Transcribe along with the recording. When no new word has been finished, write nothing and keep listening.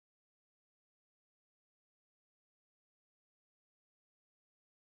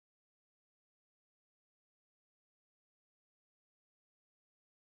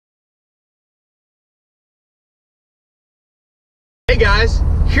Hey guys,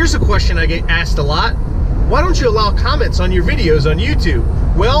 here's a question I get asked a lot. Why don't you allow comments on your videos on YouTube?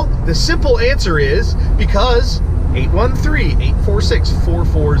 Well, the simple answer is because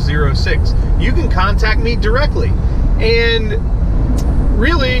 813-846-4406. You can contact me directly. And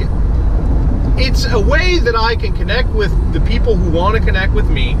really, it's a way that I can connect with the people who want to connect with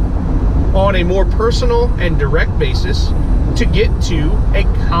me on a more personal and direct basis to get to a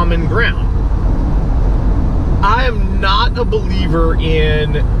common ground. I am not a believer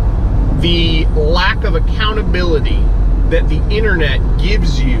in the lack of accountability that the internet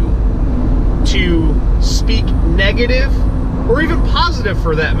gives you to speak negative, or even positive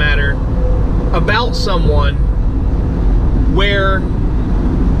for that matter, about someone where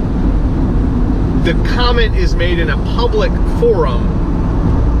the comment is made in a public forum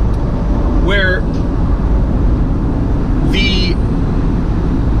where the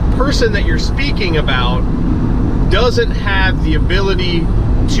person that you're speaking about doesn't have the ability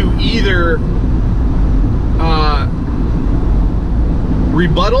to either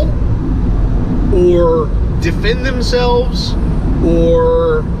rebuttal or defend themselves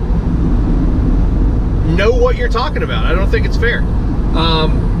or know what you're talking about. I don't think it's fair.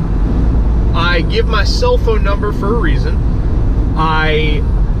 I give my cell phone number for a reason. I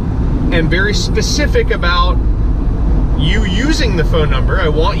am very specific about you using the phone number. I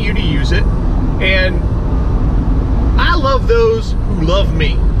want you to use it. And I love those who love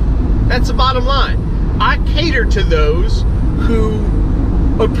me. That's the bottom line. I cater to those who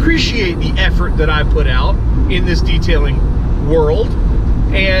appreciate the effort that I put out in this detailing world.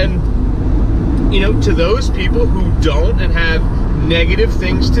 And, you know, to those people who don't and have negative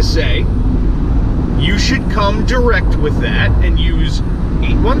things to say, you should come direct with that and use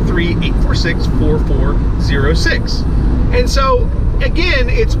 813-846-4406. And so, again,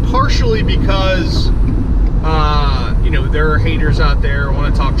 it's partially because you know, there are haters out there who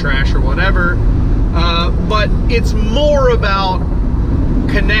want to talk trash or whatever, but it's more about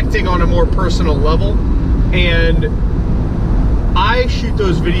connecting on a more personal level. And I shoot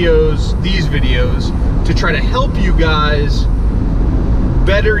these videos to try to help you guys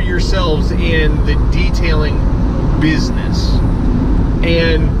better yourselves in the detailing business.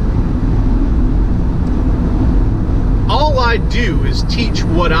 And all I do is teach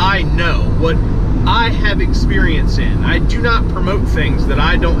what I know, what I have experience in. I do not promote things that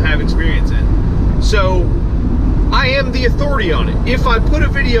I don't have experience in. So I am the authority on it. If I put a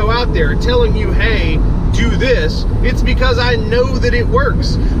video out there telling you, hey, do this, it's because I know that it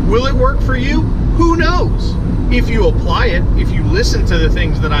works. Will it work for you? Who knows? If you apply it, if you listen to the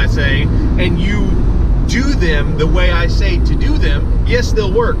things that I say and you do them the way I say to do them, yes,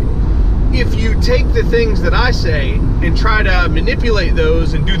 they'll work. If you take the things that I say and try to manipulate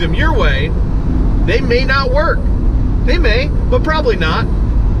those and do them your way, they may not work. They may, but probably not.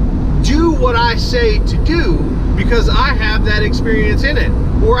 Do what I say to do because I have that experience in it,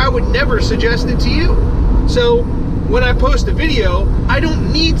 or I would never suggest it to you. So when I post a video, I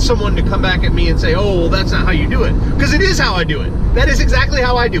don't need someone to come back at me and say, oh, well, that's not how you do it. Because it is how I do it. That is exactly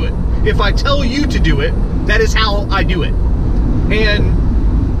how I do it. If I tell you to do it, that is how I do it. And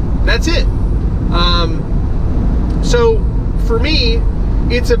that's it. So for me,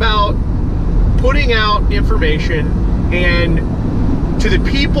 it's about putting out information, and to the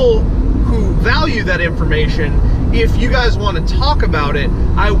people who value that information, if you guys want to talk about it,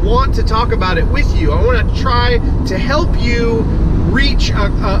 I want to talk about it with you. I want to try to help you reach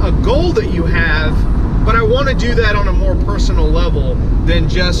a goal that you have, but I want to do that on a more personal level than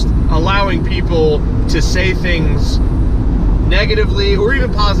just allowing people to say things negatively or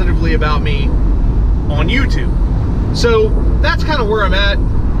even positively about me on YouTube. So that's kind of where I'm at.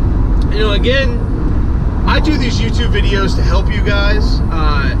 You know, again, I do these YouTube videos to help you guys,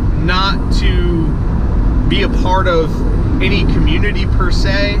 not to be a part of any community per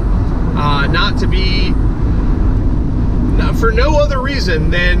se, not to be, for no other reason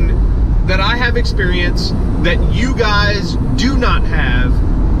than that I have experience that you guys do not have,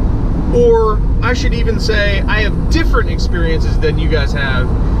 or I should even say I have different experiences than you guys have,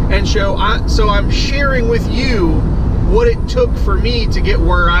 and so I'm sharing with you what it took for me to get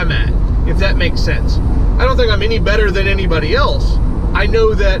where I'm at, if that makes sense. I don't think I'm any better than anybody else. I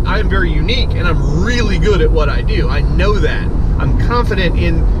know that I'm very unique and I'm really good at what I do. I know that. I'm confident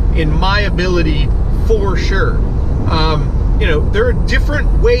in my ability for sure. You know, there are different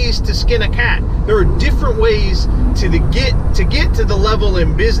ways to skin a cat. There are different ways to get to the level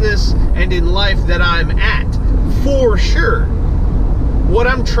in business and in life that I'm at, for sure. What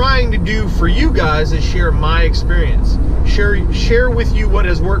I'm trying to do for you guys is share my experience, share with you what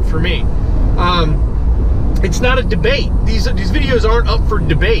has worked for me. It's not a debate. These videos aren't up for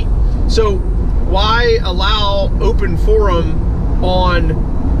debate. So why allow open forum on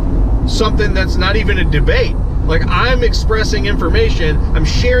something that's not even a debate? Like, I'm expressing information, I'm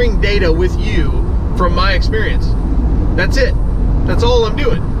sharing data with you from my experience. That's it. That's all I'm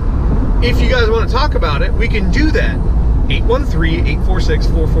doing. If you guys want to talk about it, we can do that.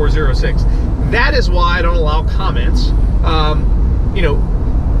 813-846-4406. That is why I don't allow comments, you know,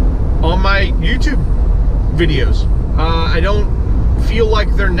 on my YouTube videos. I don't feel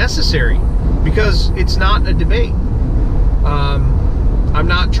like they're necessary because it's not a debate. I'm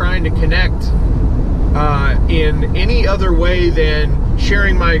not trying to connect in any other way than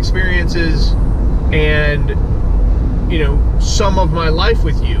sharing my experiences and, you know, some of my life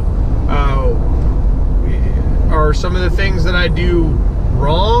with you. Are some of the things that I do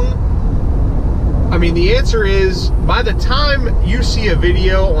wrong? I mean, the answer is, by the time you see a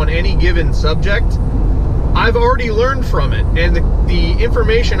video on any given subject, I've already learned from it, and the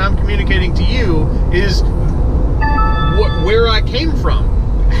information I'm communicating to you is where I came from,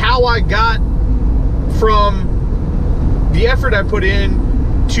 how I got from the effort I put in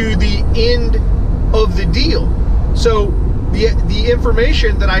to the end of the deal. So the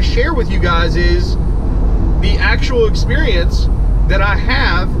information that I share with you guys is the actual experience that I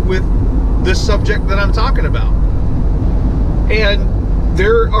have with the subject that I'm talking about. And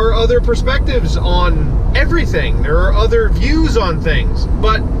there are other perspectives on everything. There are other views on things,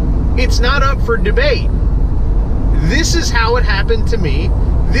 but it's not up for debate. This is how it happened to me.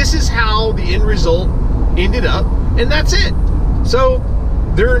 This is how the end result ended up, and that's it. So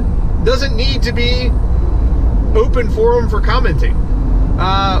there doesn't need to be open forum for commenting.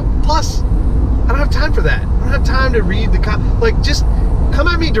 Plus, I don't have time for that. I don't have time to read the just come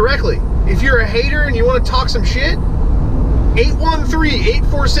at me directly. If you're a hater and you want to talk some shit,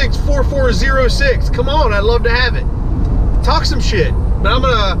 813-846-4406. Come on, I'd love to have it. Talk some shit, but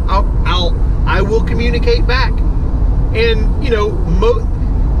I will communicate back. And, you know,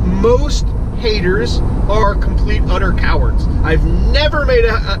 most haters are complete utter cowards. I've never met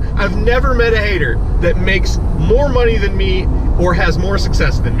a hater that makes more money than me or has more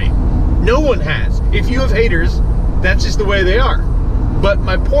success than me. No one has. If you have haters, that's just the way they are. But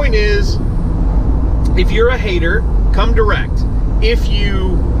my point is, if you're a hater, come direct. If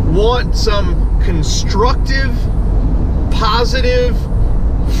you want some constructive, positive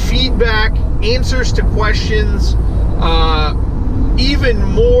feedback, answers to questions, even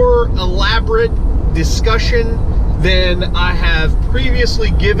more elaborate discussion than I have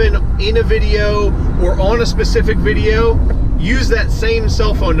previously given in a video or on a specific video, use that same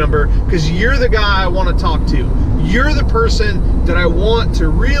cell phone number, because you're the guy I want to talk to. You're the person that I want to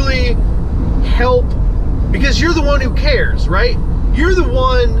really help, because you're the one who cares, right? You're the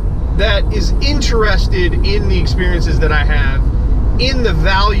one that is interested in the experiences that I have, in the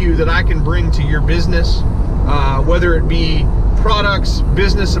value that I can bring to your business, whether it be products,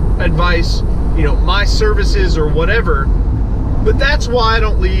 business advice, you know, my services or whatever. But that's why I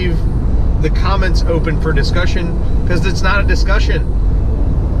don't leave the comments open for discussion, because it's not a discussion.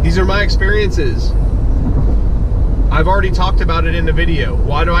 These are my experiences. I've already talked about it in the video.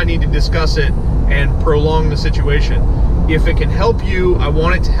 Why do I need to discuss it and prolong the situation? If it can help you, I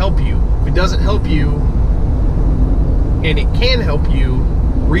want it to help you. If it doesn't help you, and it can help you,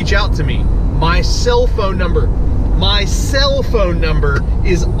 reach out to me. My cell phone number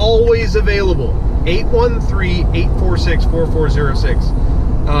is always available.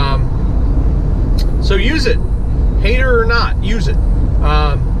 813-846-4406. So use it. Hater or not, use it.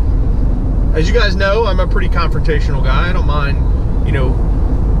 As you guys know, I'm a pretty confrontational guy. I don't mind, you know,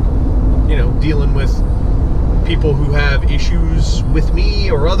 dealing with people who have issues with me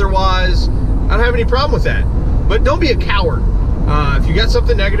or otherwise. I don't have any problem with that. But don't be a coward. If you got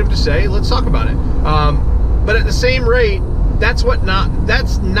something negative to say, let's talk about it. But at the same rate, that's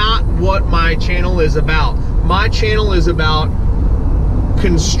not what my channel is about. My channel is about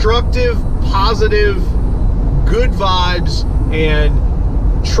constructive, positive, good vibes, and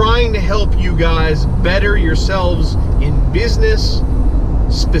trying to help you guys better yourselves in business,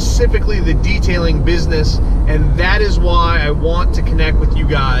 specifically the detailing business. And that is why I want to connect with you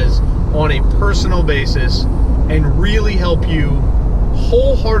guys on a personal basis and really help you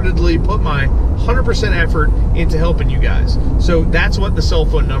wholeheartedly put my 100% effort into helping you guys. So that's what the cell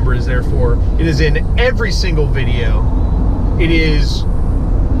phone number is there for. It is in every single video. It is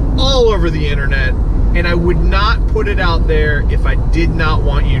all over the internet, and I would not put it out there if I did not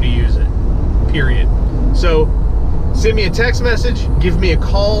want you to use it, period. So send me a text message, give me a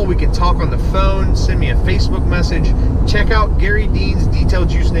call, we can talk on the phone, send me a Facebook message. Check out Garry Dean's Detail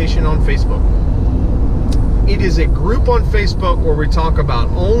Juice Nation on Facebook. It is a group on Facebook where we talk about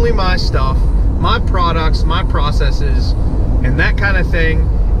only my stuff, my products, my processes, and that kind of thing.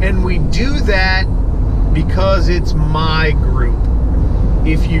 And we do that because it's my group.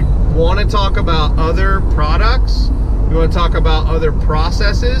 If you want to talk about other products, you want to talk about other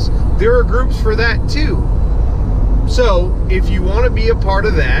processes, there are groups for that too. So if you want to be a part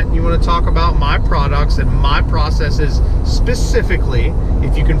of that, you want to talk about my products and my processes specifically,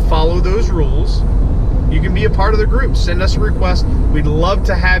 if you can follow those rules, you can be a part of the group. Send us a request. We'd love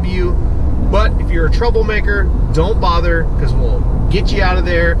to have you. But if you're a troublemaker, don't bother, because we'll get you out of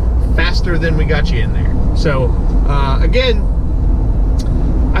there faster than we got you in there. So again,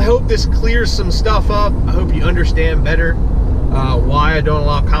 I hope this clears some stuff up. I hope you understand better why I don't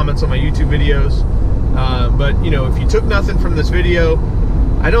allow comments on my YouTube videos. But you know, if you took nothing from this video,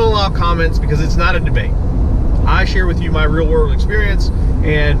 I don't allow comments because it's not a debate. I share with you my real world experience,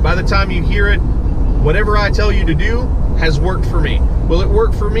 and by the time you hear it, whatever I tell you to do has worked for me. Will it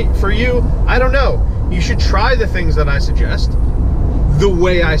work for you? I don't know. You should try the things that I suggest the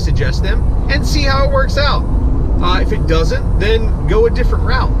way I suggest them and see how it works out. If it doesn't, then go a different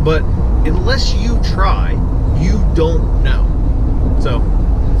route. But unless you try, you don't know. So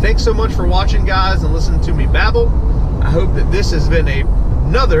thanks so much for watching, guys, and listening to me babble. I hope that this has been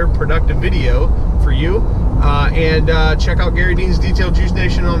another productive video for you. And check out Garry Dean's Detailed Juice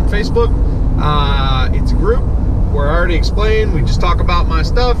Nation on Facebook. It's a group where I already explained. We just talk about my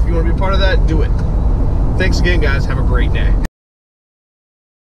stuff. If you want to be part of that, do it. Thanks again, guys. Have a great day.